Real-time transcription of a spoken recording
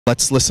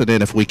Let's listen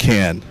in if we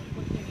can.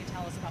 What can you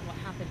tell us about what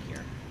happened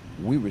here?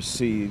 We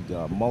received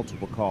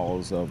multiple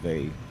calls of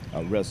a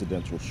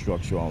residential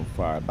structure on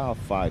fire about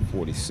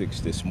 5:46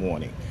 this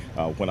morning.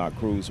 When our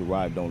crews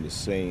arrived on the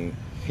scene,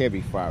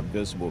 heavy fire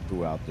visible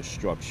throughout the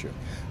structure.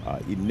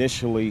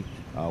 Initially,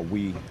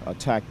 we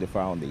attacked the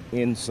fire on the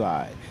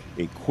inside.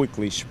 It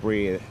quickly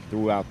spread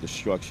throughout the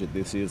structure.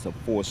 This is a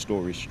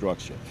four-story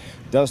structure.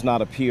 Does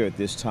not appear at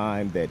this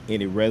time that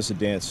any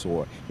residents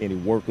or any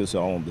workers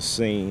are on the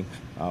scene.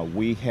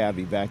 We have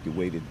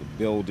evacuated the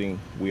building.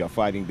 We are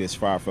fighting this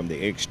fire from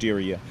the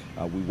exterior.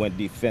 We went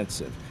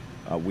defensive.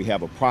 We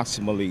have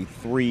approximately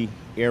 3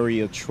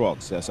 area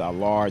trucks. That's our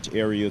large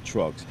area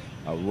trucks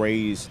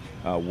raised.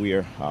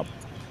 We're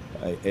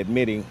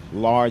admitting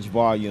large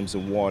volumes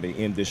of water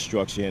in this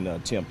structure in an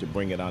attempt to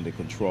bring it under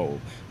control.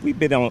 We've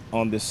been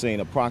on this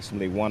scene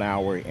approximately 1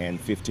 hour and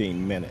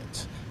 15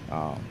 minutes.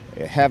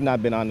 It have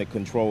not been under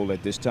control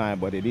at this time,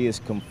 but it is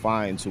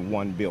confined to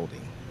one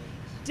building.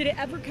 Did it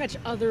ever catch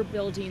other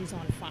buildings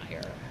on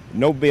fire?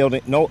 No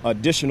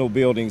additional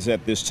buildings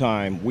at this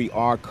time. We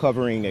are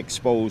covering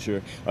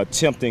exposure,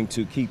 attempting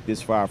to keep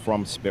this fire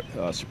from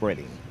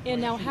spreading.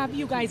 And now have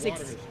you guys We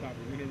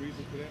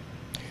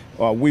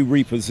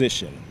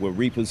reposition. We're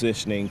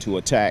repositioning to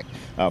attack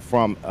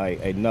from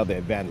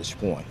another vantage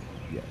point.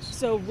 Yes.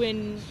 So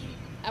when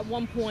at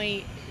one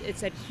point it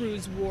said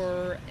crews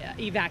were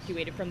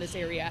evacuated from this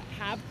area,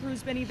 have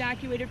crews been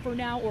evacuated for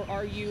now, or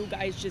are you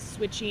guys just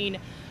switching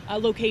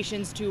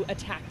locations to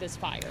attack this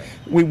fire?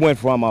 We went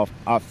from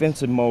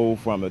offensive mode,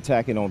 from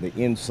attacking on the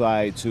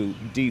inside to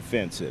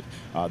defensive.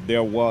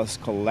 There was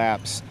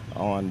collapse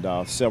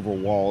on several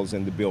walls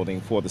in the building.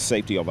 For the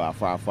safety of our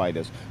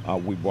firefighters,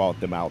 we brought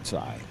them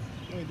outside.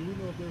 Do we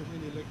know if there's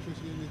any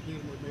electricity in this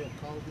building that may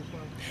have caused this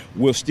fire?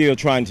 We're still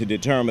trying to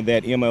determine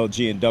that.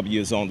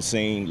 MLG&W is on the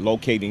scene,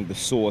 locating the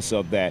source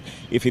of that.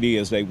 If it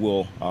is, they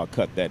will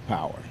cut that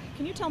power.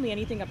 Can you tell me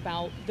anything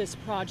about this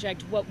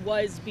project? What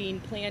was being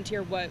planned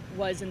here? What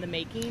was in the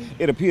making?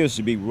 It appears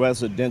to be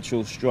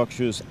residential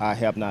structures. I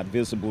have not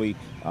visibly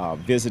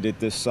visited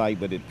this site,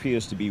 but it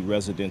appears to be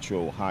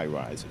residential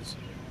high-rises.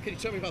 Can you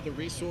tell me about the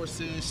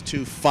resources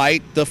to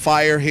fight the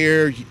fire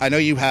here? I know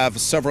you have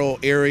several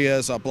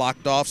areas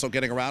blocked off, so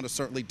getting around is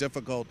certainly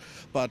difficult.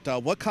 But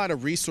what kind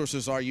of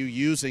resources are you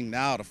using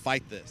now to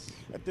fight this?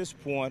 At this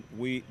point,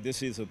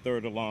 this is a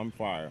third alarm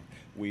fire.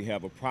 We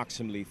have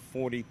approximately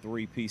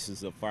 43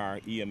 pieces of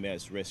fire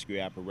EMS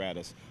rescue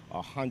apparatus,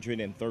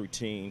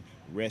 113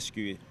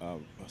 rescue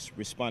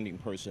responding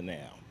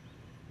personnel.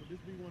 Would this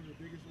be one of the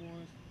biggest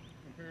ones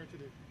compared to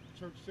the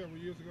church several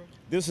years ago?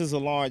 This is a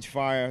large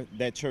fire.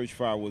 That church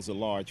fire was a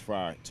large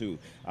fire too.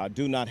 I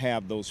do not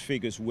have those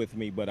figures with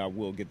me, but I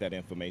will get that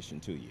information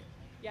to you.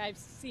 Yeah, I've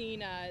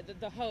seen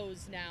the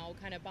hose now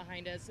kind of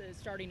behind us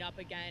starting up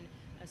again.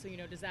 So,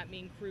 does that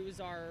mean crews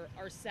are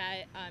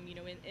set,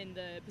 in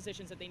the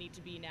positions that they need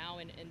to be now,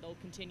 and they'll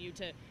continue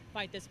to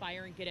fight this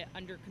fire and get it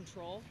under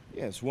control?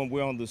 Yes, when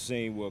we're on the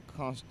scene, we're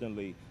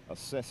constantly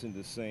assessing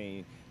the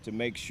scene to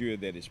make sure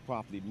that it's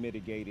properly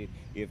mitigated.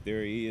 If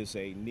there is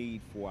a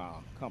need for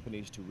our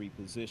companies to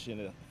reposition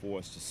it, for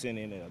us to send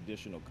in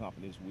additional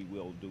companies, we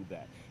will do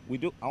that. We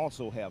do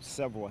also have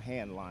several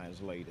hand lines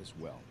laid as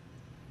well.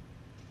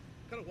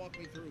 Kind of walk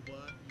me through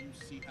what you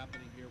see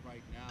happening here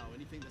right now.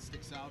 Anything that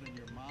sticks out in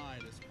your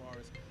mind as far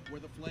as where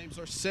the flames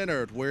are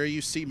centered, where you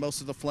see most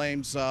of the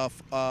flames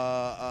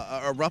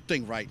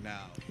erupting right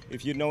now?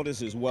 If you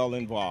notice, it's well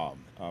involved.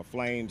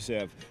 Flames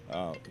have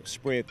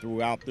spread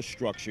throughout the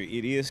structure.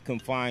 It is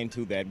confined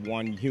to that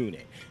one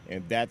unit,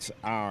 and that's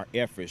our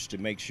efforts to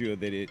make sure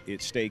that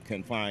it stay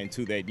confined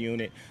to that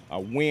unit.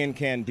 Wind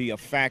can be a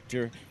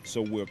factor,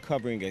 so we're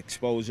covering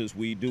exposures.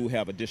 We do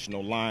have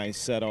additional lines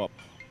set up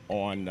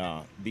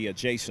on the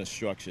adjacent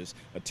structures,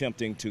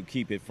 attempting to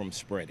keep it from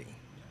spreading.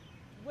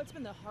 What's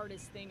been the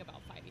hardest thing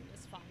about fighting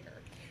this fire?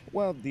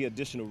 Well, the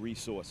additional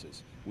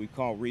resources. We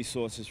call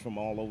resources from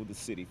all over the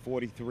city.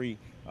 43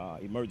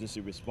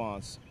 emergency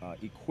response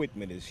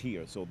equipment is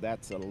here, so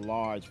that's a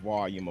large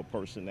volume of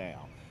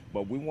personnel.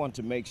 But we want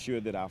to make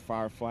sure that our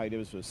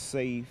firefighters are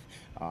safe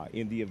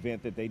in the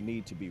event that they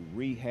need to be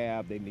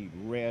rehabbed, they need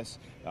rest,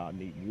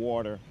 need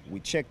water. We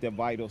check their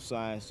vital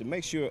signs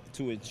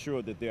to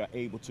ensure that they're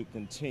able to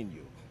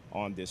continue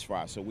on this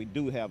fire. So we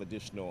do have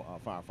additional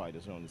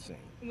firefighters on the scene.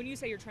 When you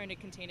say you're trying to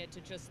contain it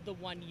to just the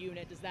one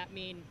unit, does that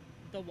mean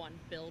the one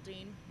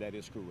building? That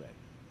is correct.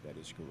 That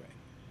is correct.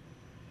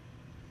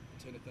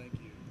 Lieutenant, thank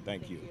you.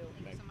 Thank you.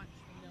 Thank you so much.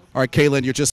 All right, Kaylin, you're just